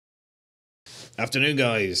Afternoon,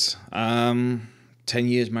 guys. 10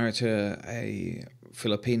 years married to a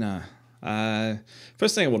Filipina.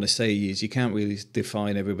 First thing I want to say is you can't really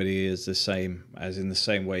define everybody as the same, as in the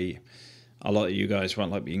same way a lot of you guys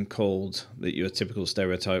won't like being called that you're a typical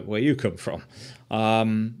stereotype where you come from.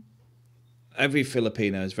 Every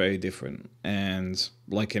Filipino is very different, and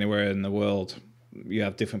like anywhere in the world, you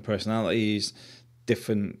have different personalities,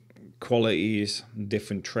 different qualities,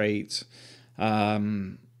 different traits.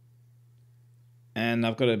 And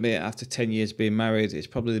I've got to admit, after 10 years being married, it's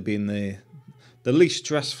probably been the least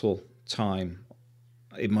stressful time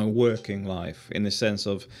in my working life, in the sense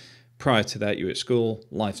of prior to that, you're at school.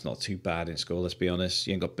 Life's not too bad in school, let's be honest.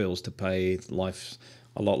 You ain't got bills to pay. Life's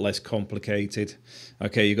a lot less complicated.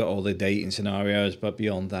 Okay, you got all the dating scenarios, but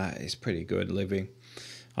beyond that, it's pretty good living.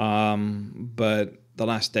 But the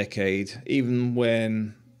last decade, even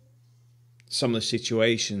when some of the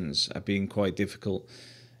situations have been quite difficult,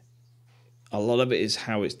 a lot of it is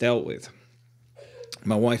how it's dealt with.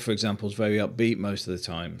 My wife, for example, is very upbeat most of the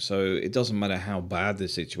time, so it doesn't matter how bad the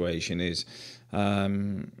situation is.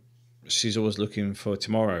 She's always looking for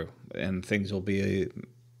tomorrow, and things will be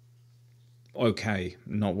okay,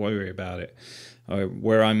 not worry about it.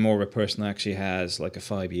 Where I'm more of a person that actually has like a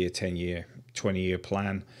 5-year, 10-year, 20-year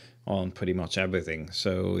plan on pretty much everything.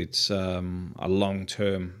 So it's a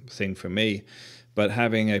long-term thing for me. But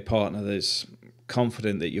having a partner that's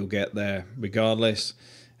confident that you'll get there regardless,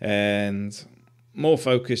 and more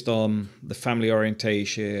focused on the family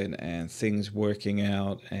orientation and things working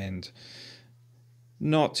out, and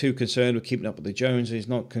not too concerned with keeping up with the Joneses,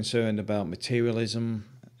 not concerned about materialism,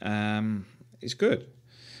 is good.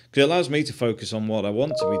 Because it allows me to focus on what I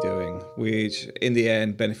want to be doing, which in the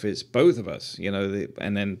end benefits both of us,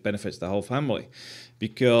 and then benefits the whole family.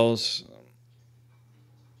 Because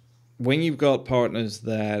when you've got partners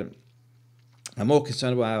that are more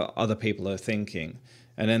concerned about how other people are thinking,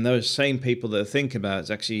 and then those same people that are thinking about it's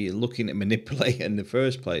actually looking to manipulate in the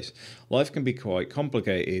first place, life can be quite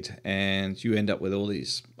complicated, and you end up with all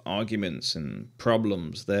these arguments and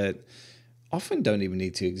problems that often don't even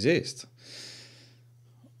need to exist.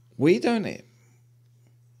 We haven't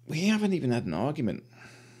even had an argument.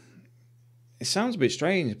 It sounds a bit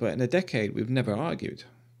strange, but in a decade we've never argued.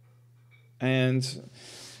 And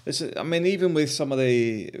even with some of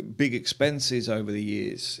the big expenses over the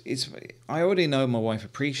years, I already know my wife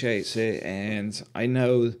appreciates it, and I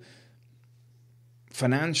know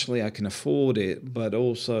financially I can afford it, but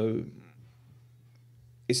also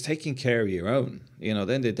it's taking care of your own. At the end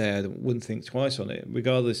of the day, I wouldn't think twice on it,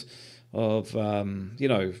 regardless of,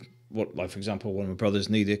 what, like, for example, one of my brothers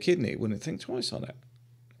needed a kidney, wouldn't think twice on it.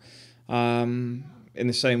 In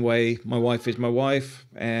the same way, my wife is my wife,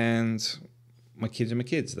 and my kids are my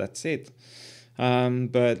kids. That's it.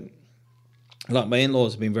 But like, my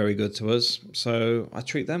in-laws have been very good to us, so I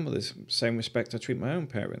treat them with the same respect I treat my own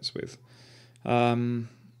parents with. I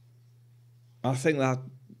think that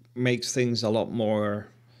makes things a lot more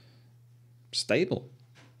stable,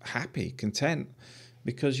 happy, content,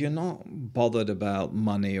 because you're not bothered about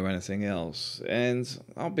money or anything else. And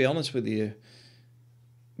I'll be honest with you,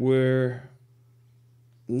 we're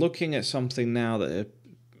looking at something now that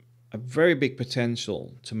a very big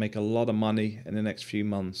potential to make a lot of money in the next few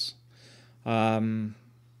months. Right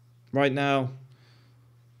now,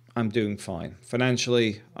 I'm doing fine.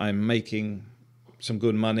 Financially, I'm making some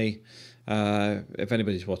good money. If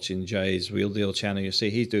anybody's watching Jay's Real Deal channel, you'll see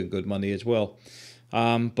he's doing good money as well.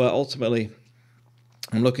 But ultimately,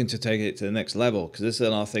 I'm looking to take it to the next level, because this is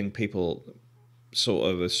another thing people sort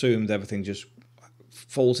of assumed everything just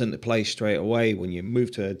falls into place straight away when you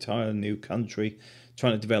move to an entire new country,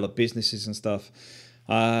 trying to develop businesses and stuff.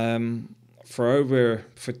 For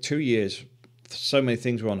 2 years, so many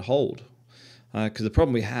things were on hold, because the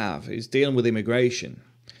problem we have is dealing with immigration.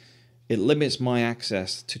 It limits my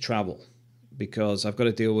access to travel, because I've got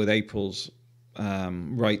to deal with April's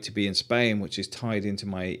right to be in Spain, which is tied into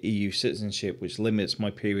my EU citizenship, which limits my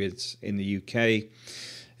periods in the UK.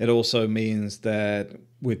 It also means that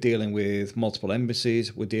we're dealing with multiple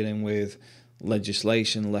embassies, we're dealing with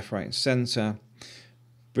legislation left, right and centre,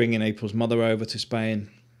 bringing April's mother over to Spain.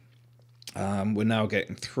 We're now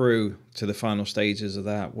getting through to the final stages of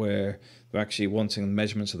that, where they're actually wanting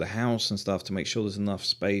measurements of the house and stuff to make sure there's enough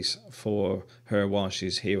space for her while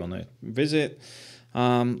she's here on a visit.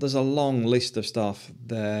 There's a long list of stuff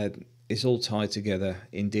that is all tied together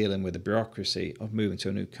in dealing with the bureaucracy of moving to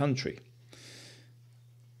a new country.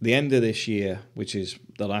 The end of this year, which is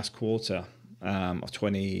the last quarter of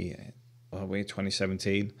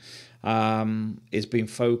 2017, is being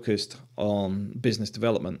focused on business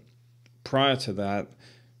development. Prior to that,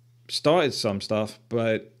 started some stuff,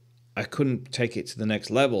 but I couldn't take it to the next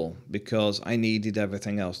level because I needed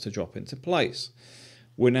everything else to drop into place.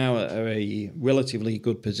 We're now at a relatively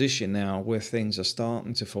good position now where things are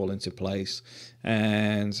starting to fall into place.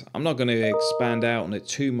 And I'm not going to expand out on it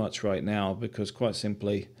too much right now because quite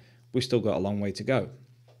simply, we've still got a long way to go.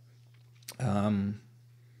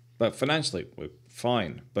 But financially, we're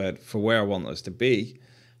fine. But for where I want us to be,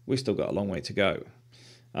 we've still got a long way to go.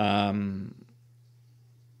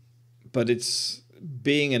 But it's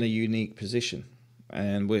being in a unique position,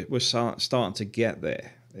 and we're starting to get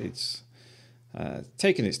there. It's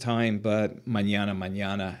taking its time, but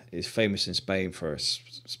mañana is famous in Spain for a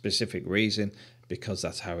specific reason, because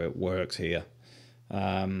that's how it works here.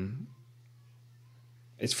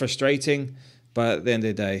 It's frustrating, but at the end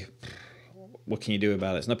of the day, what can you do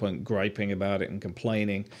about it? There's no point griping about it and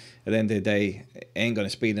complaining. At the end of the day, it ain't going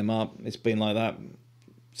to speed them up. It's been like that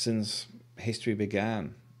since history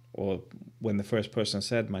began, or when the first person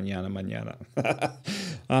said mañana.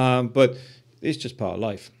 But it's just part of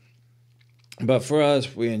life. But for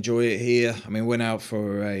us, we enjoy it here. I mean, we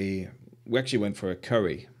actually went for a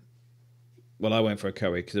curry. Well, I went for a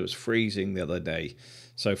curry because it was freezing the other day.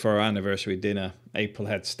 So for our anniversary dinner, April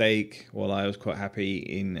had steak, while I was quite happy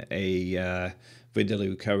in a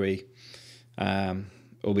vindaloo curry.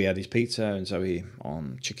 Obi had his pizza, and Zoe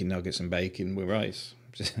on chicken nuggets and bacon with rice.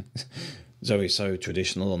 Zoe's so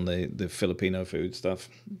traditional on the Filipino food stuff.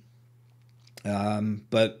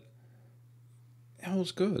 But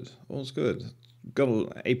all's good. All's good.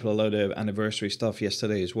 Got April a load of anniversary stuff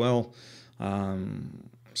yesterday as well.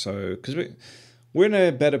 So, because we're in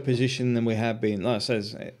a better position than we have been. Like I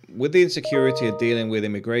says, with the insecurity of dealing with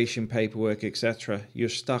immigration paperwork, etc., you're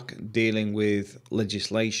stuck dealing with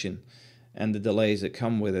legislation and the delays that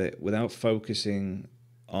come with it without focusing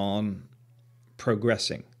on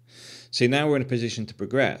progressing. See, now we're in a position to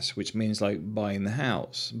progress, which means like buying the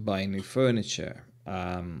house, buying new furniture,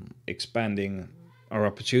 expanding our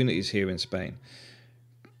opportunities here in Spain.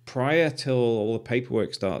 Prior till all the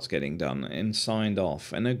paperwork starts getting done and signed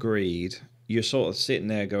off and agreed, you're sort of sitting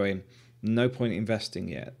there going, no point investing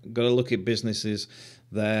yet. Got to look at businesses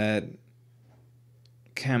that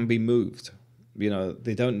can be moved. You know,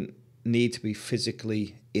 they don't need to be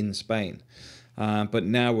physically in Spain. But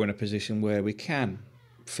now we're in a position where we can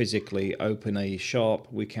physically open a shop,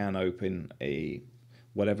 we can open a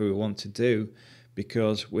whatever we want to do,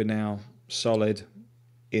 because we're now solid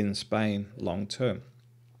in Spain long term,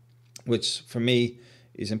 which for me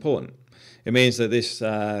is important. It means that this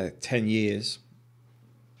 10 years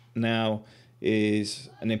now is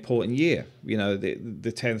an important year. You know, the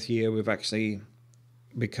 10th year we've actually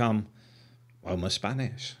become almost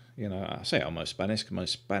Spanish. You know, I say almost Spanish because my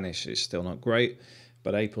Spanish is still not great,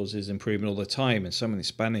 but April's is improving all the time, and so many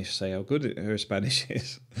Spanish say how good her Spanish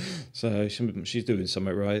is. So she's doing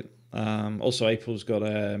something right. Also, April's got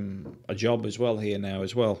a job as well here now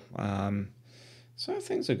as well. So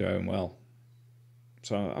things are going well.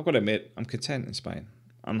 So I've got to admit, I'm content in Spain.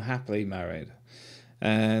 I'm happily married.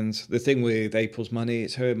 And the thing with April's money,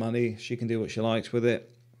 it's her money. She can do what she likes with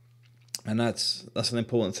it. And that's an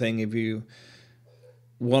important thing if you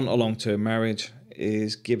want a long-term marriage,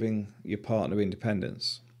 is giving your partner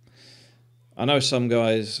independence. I know some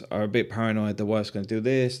guys are a bit paranoid, the wife's going to do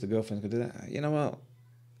this, the girlfriend's going to do that. You know what?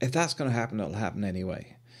 If that's going to happen, it'll happen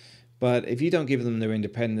anyway. But if you don't give them their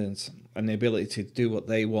independence and the ability to do what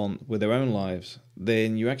they want with their own lives,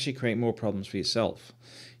 then you actually create more problems for yourself.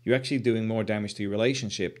 You're actually doing more damage to your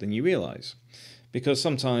relationship than you realize. Because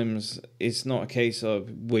sometimes it's not a case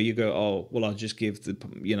of where you go, oh, well, I'll just give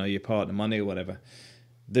your partner money or whatever.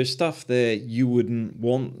 There's stuff that you wouldn't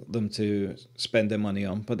want them to spend their money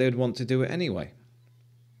on, but they'd want to do it anyway.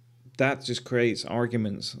 That just creates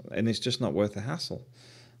arguments, and it's just not worth the hassle.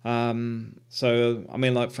 So, I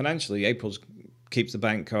mean, like financially, April keeps the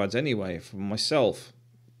bank cards anyway. For myself,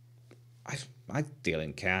 I deal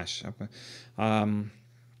in cash. I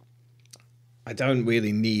don't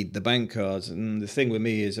really need the bank cards. And the thing with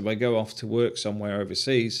me is if I go off to work somewhere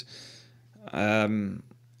overseas,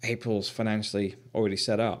 April's financially already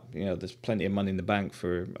set up. You know, there's plenty of money in the bank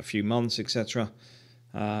for a few months, etc.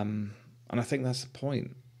 And I think that's the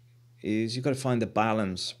point, is you've got to find the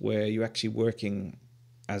balance where you're actually working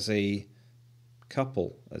as a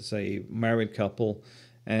couple, as a married couple,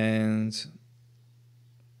 and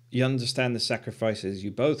you understand the sacrifices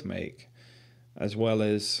you both make, as well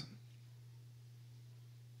as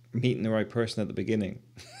meeting the right person at the beginning.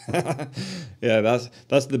 Yeah,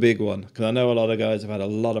 that's the big one, because I know a lot of guys have had a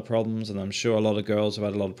lot of problems, and I'm sure a lot of girls have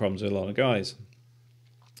had a lot of problems with a lot of guys.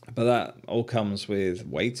 But that all comes with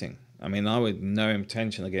waiting. I mean, I would no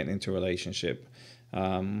intention of getting into a relationship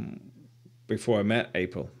before I met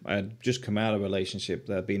April. I had just come out of a relationship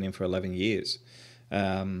that I'd been in for 11 years.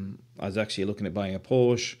 I was actually looking at buying a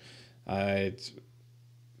Porsche. I'd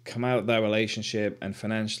come out of that relationship, and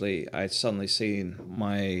financially I'd suddenly seen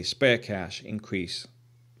my spare cash increase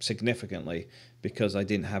significantly because I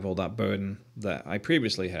didn't have all that burden that I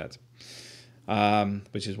previously had,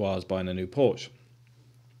 which is why I was buying a new Porsche.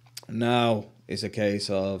 Now it's a case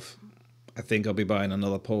of, I think I'll be buying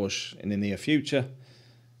another Porsche in the near future.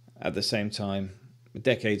 At the same time, a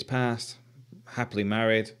decade's passed, happily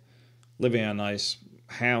married, living in a nice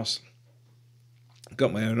house,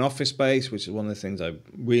 got my own office space, which is one of the things I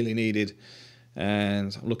really needed,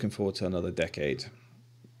 and I'm looking forward to another decade.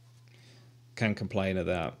 Can't complain of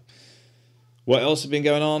that. What else has been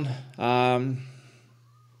going on?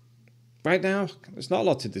 Right now, there's not a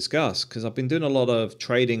lot to discuss because I've been doing a lot of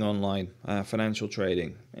trading online, financial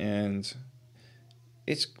trading, and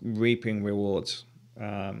it's reaping rewards.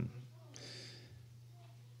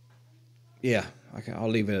 Yeah, I'll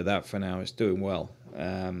leave it at that for now. It's doing well.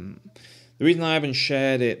 The reason I haven't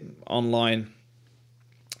shared it online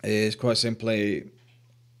is quite simply,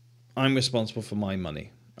 I'm responsible for my money.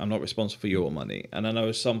 I'm not responsible for your money. And I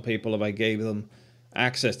know some people, if I gave them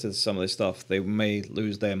access to some of this stuff, they may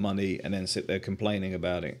lose their money and then sit there complaining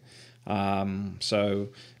about it. So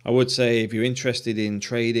I would say if you're interested in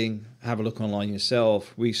trading, have a look online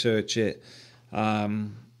yourself, research it.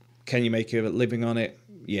 Can you make a living on it?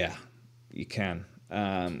 Yeah, you can.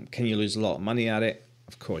 Can you lose a lot of money at it?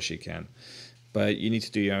 Of course you can. But you need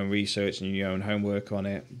to do your own research and your own homework on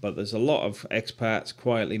it. But there's a lot of expats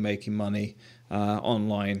quietly making money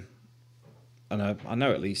online. And I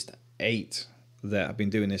know at least 8 that have been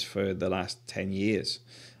doing this for the last 10 years,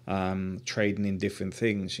 trading in different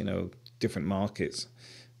things, different markets.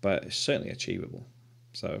 But it's certainly achievable.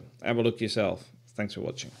 So have a look yourself. Thanks for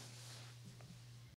watching.